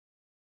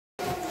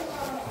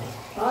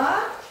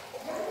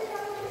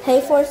Hey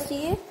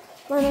 4C,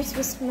 my name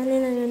is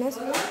Malina Yunus.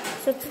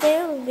 So today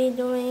we'll be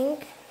doing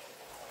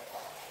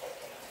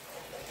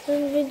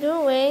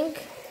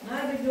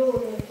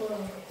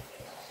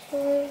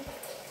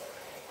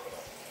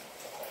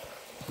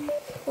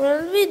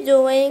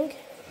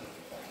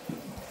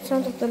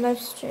sound of the live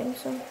stream.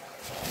 So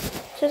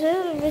today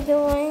we'll be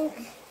doing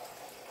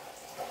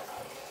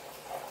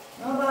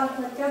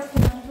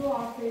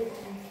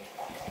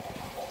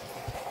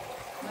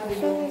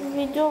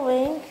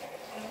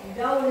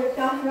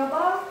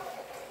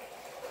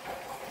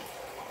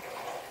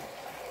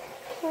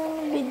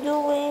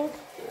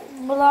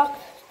block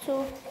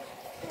to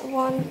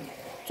 1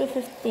 to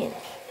 15.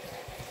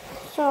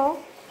 So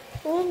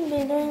we'll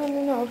be doing the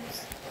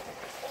notes.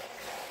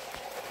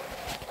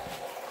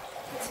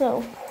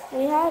 So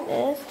we have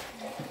is,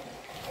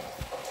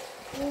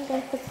 I'm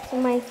going to put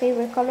my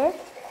favorite color.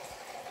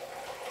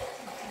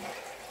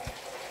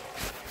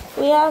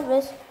 We have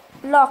this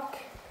block.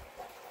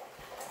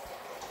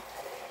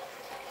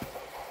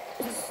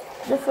 It's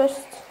the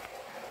first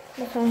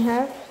that I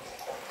have.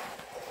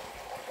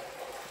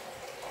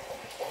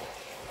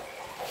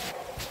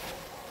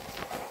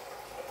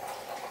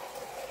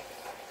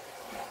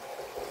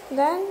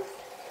 Then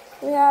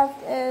we have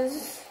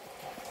is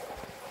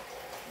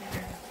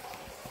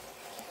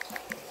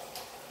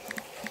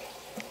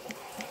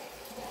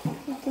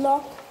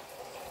block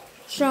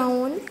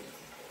shown.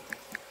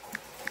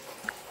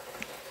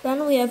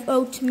 Then we have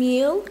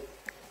oatmeal.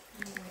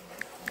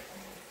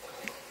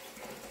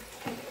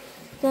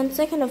 Then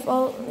second of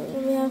all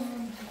we have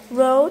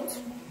road.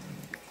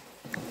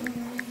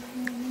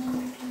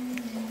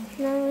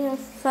 Then we have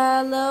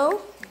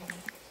fallow.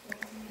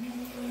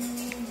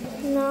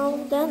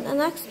 Then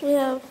next we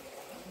have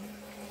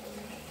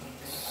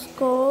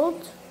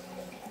scold,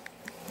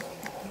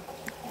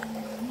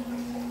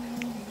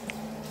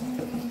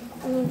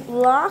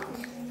 block,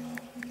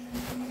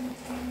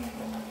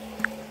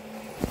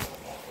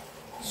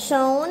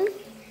 shown,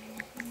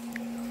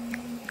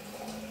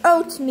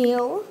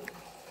 oatmeal,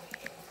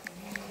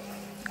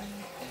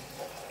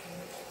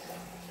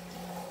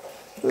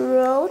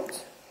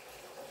 wrote,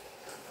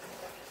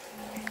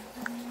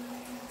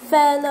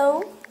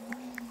 fallow.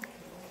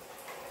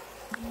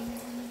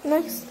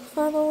 Next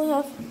we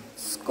have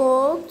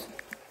scold,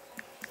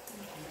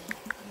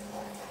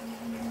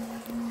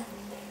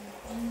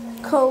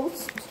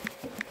 coast,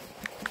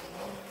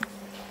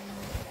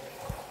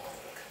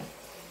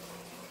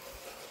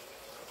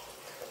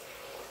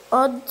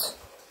 odd,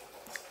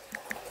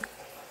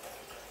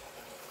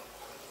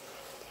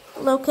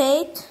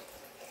 locate,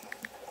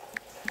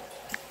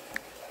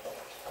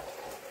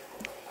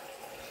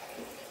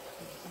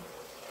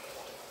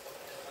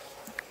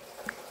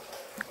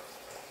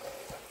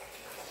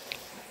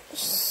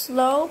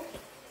 slope,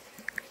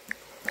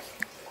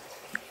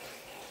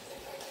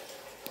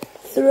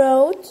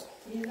 throat,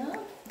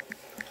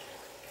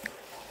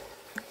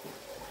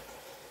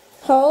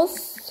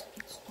 host,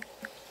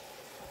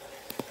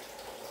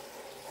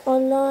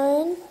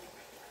 online,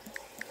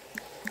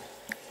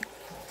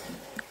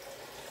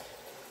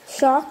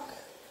 shock,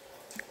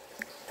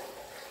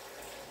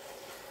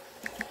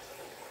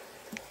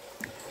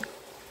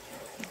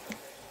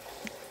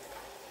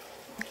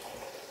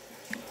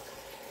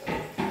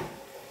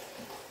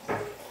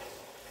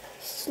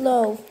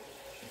 slow.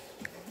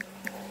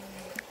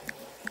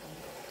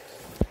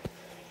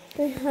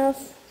 We have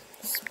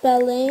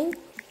spelling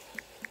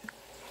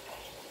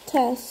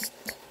test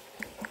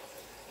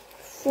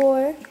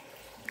for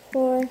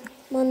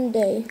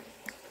Monday.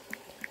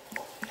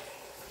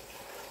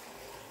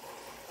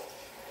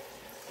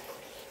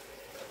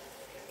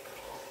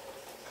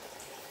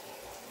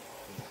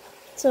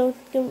 So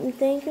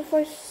thank you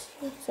for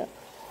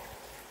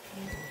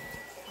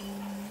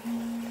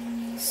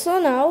so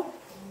now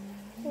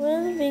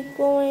we'll be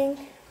going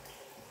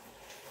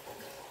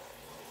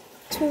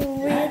to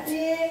read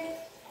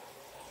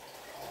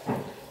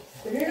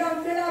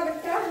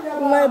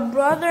my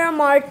brother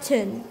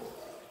Martin.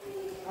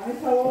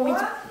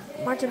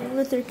 Martin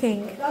Luther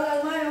King.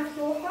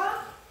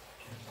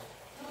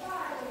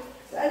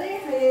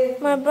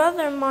 My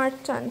brother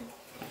Martin.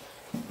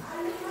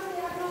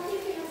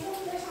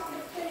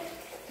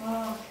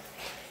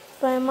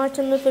 By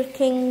Martin Luther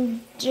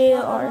King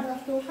Jr.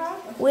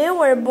 We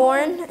were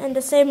born in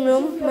the same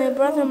room, my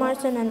brother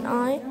Martin and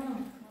I.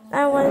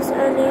 I was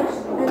an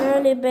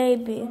early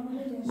baby,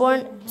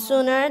 born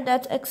sooner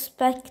than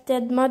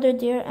expected. Mother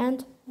dear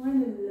and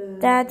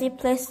Daddy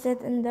placed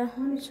it in the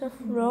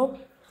robe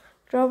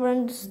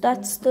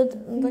that stood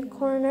in the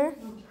corner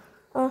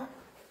of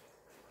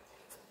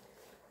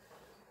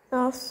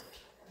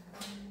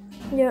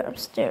here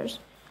upstairs.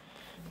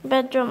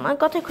 Bedroom. I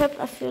got equipped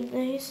a few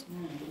days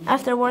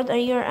afterward, a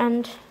year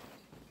and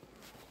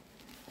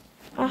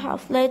a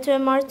half later.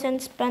 Martin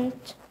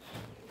spent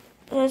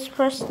his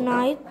first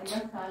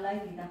night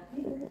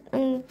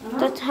in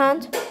that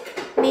hand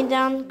me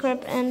down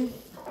crib in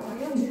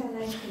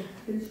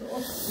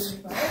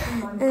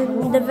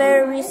the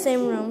very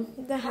same room,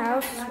 the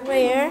house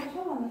where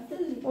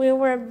we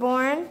were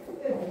born.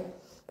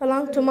 But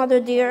belong to Mother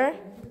Dear.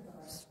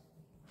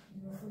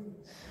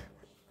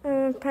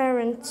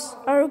 Parents,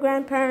 our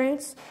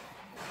grandparents,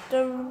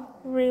 the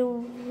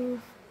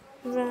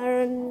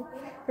Reverend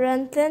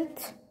and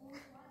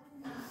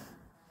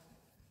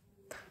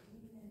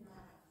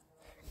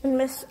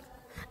Miss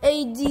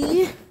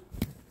A.D.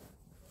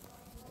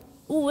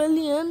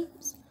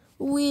 Williams.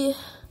 We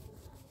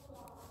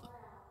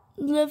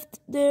lived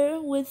there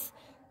with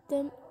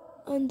them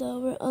and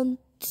our aunt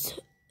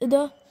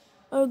Ida,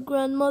 our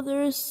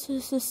grandmother's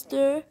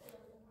sister,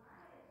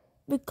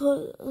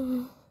 because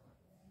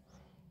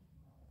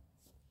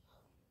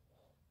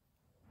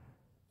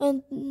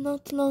and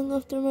not long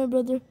after my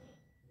brother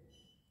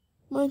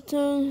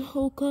Martin,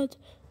 who got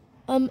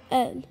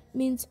ML,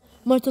 means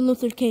Martin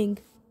Luther King,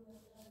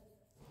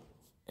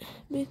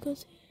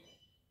 because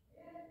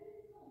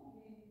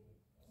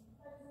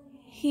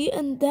he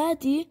and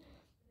Daddy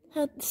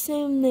had the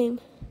same name.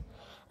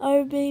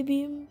 Our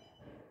baby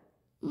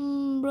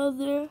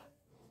brother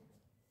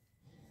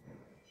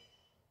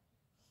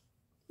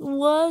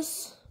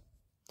was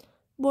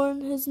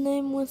born. His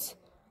name was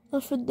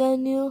Alfred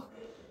Daniel,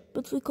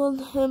 but we called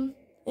him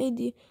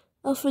AD.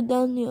 Alfred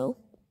Daniel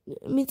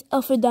means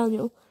Alfred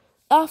Daniel.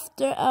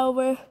 After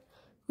our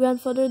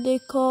grandfather, they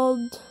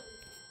called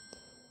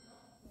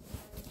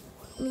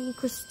me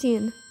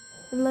Christine.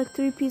 And like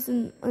 3 peas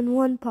in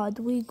one pod,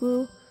 we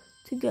grew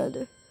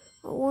together.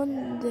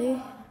 One day,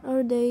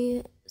 our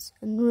days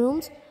and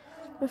rooms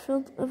were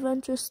filled with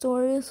adventure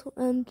stories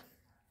and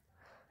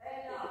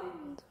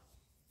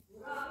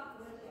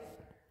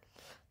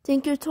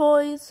Tinker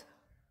Toys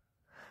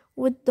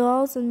with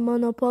dolls and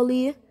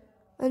Monopoly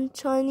and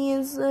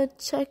Chinese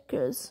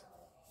checkers.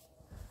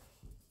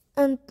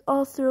 And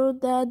all through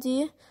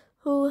Daddy,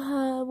 who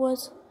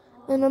was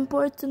an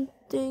important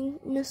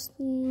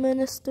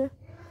minister,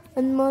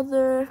 and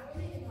Mother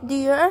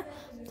Dear,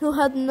 who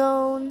had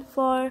known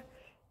for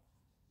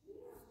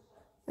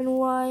and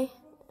why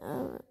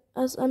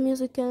as a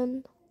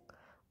musician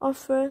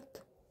often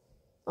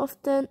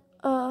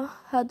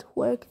had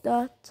work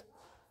that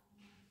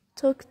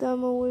took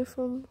them away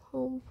from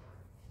home.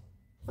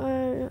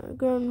 Our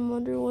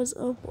grandmother was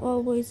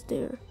always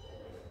there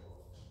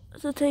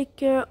to take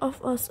care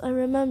of us. I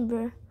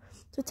remember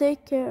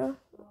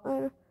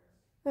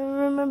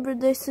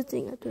they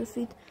sitting at her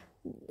feet.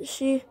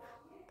 She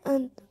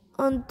and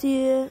Aunt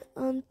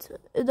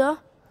Ida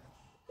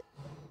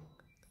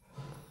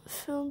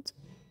filled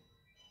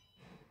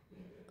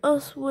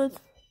us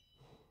with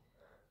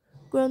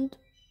grand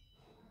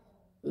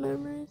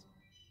memories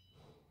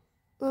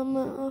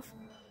of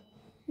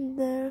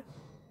their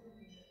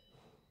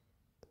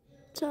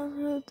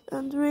childhood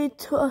and read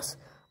to us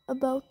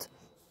about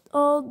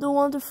all the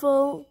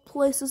wonderful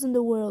places in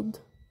the world.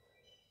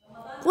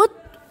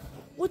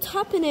 What's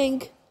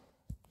happening?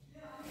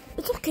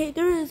 It's okay,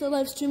 there is a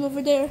live stream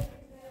over there.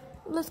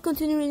 Let's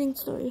continue reading the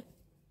story.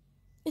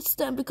 It's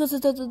there because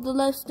it's the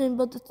live stream,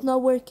 but it's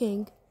not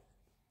working.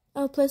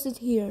 I'll place it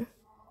here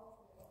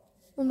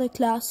in my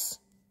class.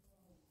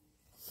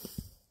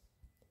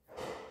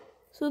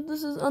 So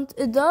this is Aunt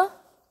Ida.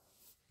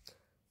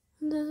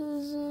 This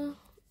is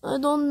I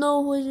don't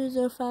know which is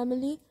her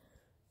family.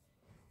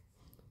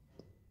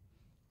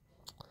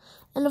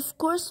 And of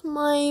course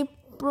my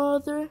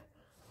brother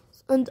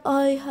and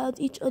I had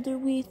each other.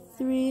 We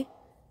 3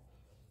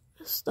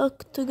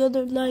 stuck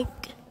together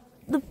like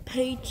the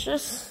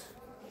pages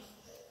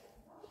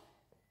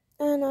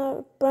in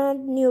a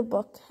brand new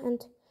book.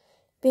 And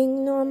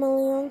being normal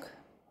young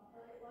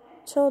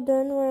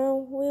children,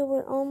 we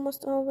were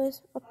almost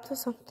always up to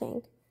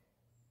something.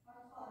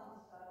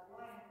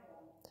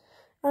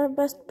 Our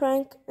best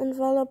prank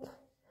enveloped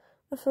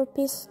a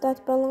piece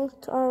that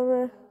belonged to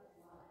our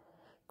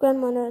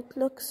grandmother. It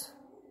looks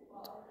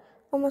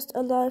almost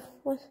alive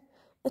with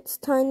its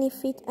tiny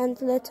feet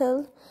and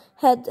little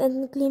head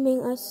and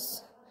gleaming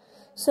eyes.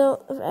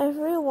 So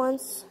every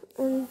once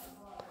in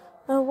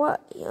a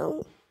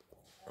while,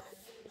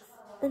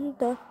 in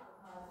the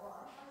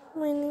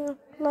waning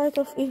light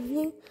of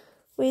evening,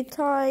 we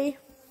tie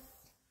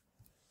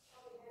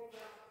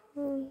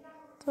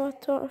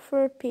the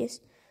fur piece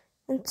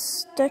and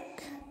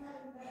stick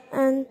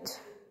and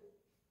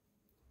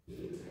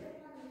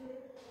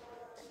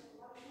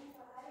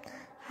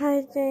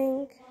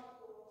hiding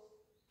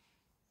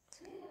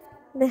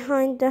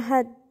behind the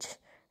hedge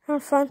in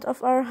front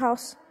of our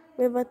house.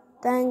 We would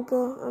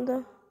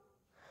dangle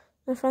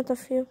in front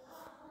of you.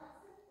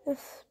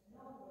 If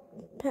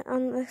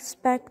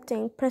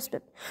unexpecting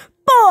precipice.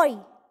 Boy!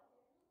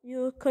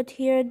 You could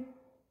hear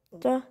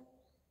the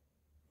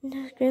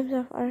screams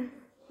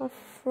of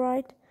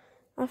fright,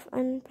 of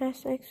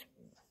unprecedented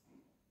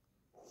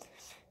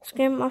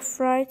scream of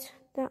fright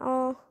that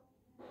all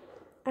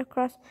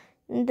across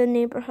the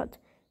neighborhood.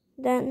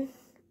 Then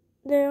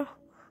there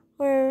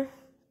were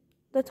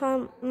the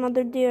time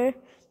Mother Dear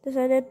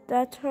decided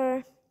that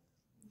her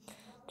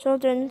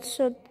children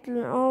should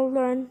all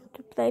learn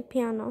to play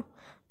piano.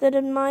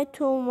 Didn't mind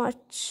too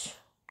much.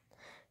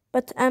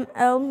 But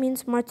ML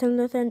means Martin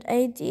Luther and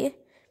AD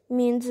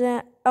means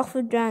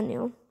Alfred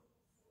Daniel.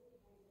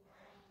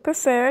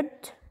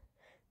 preferred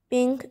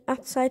being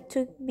outside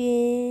to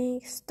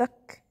being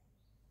stuck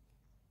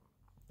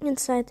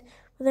inside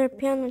with her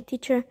piano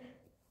teacher,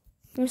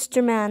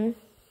 Mr. Man.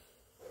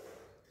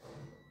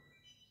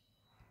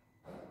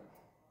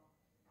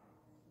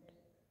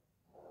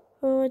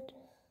 Who would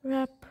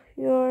wrap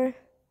your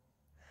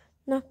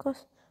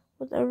knuckles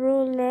with a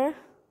ruler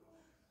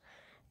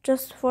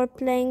just for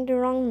playing the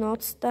wrong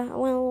notes.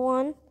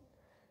 One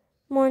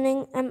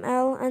morning,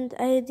 ML and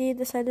ID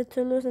decided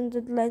to loosen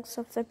the legs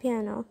of the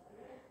piano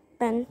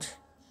bench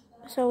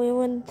so we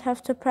wouldn't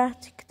have to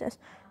practice.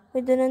 We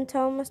didn't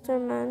tell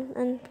Mr. Man,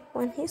 and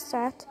when he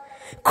sat,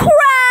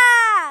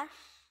 crash!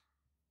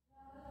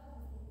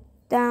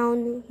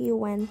 Down he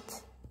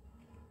went.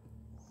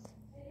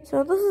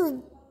 So this is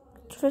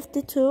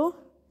 52.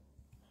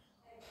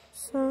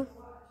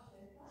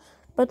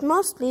 But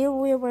mostly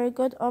we were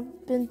good,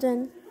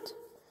 obedient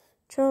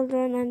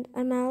children, and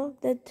ML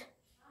did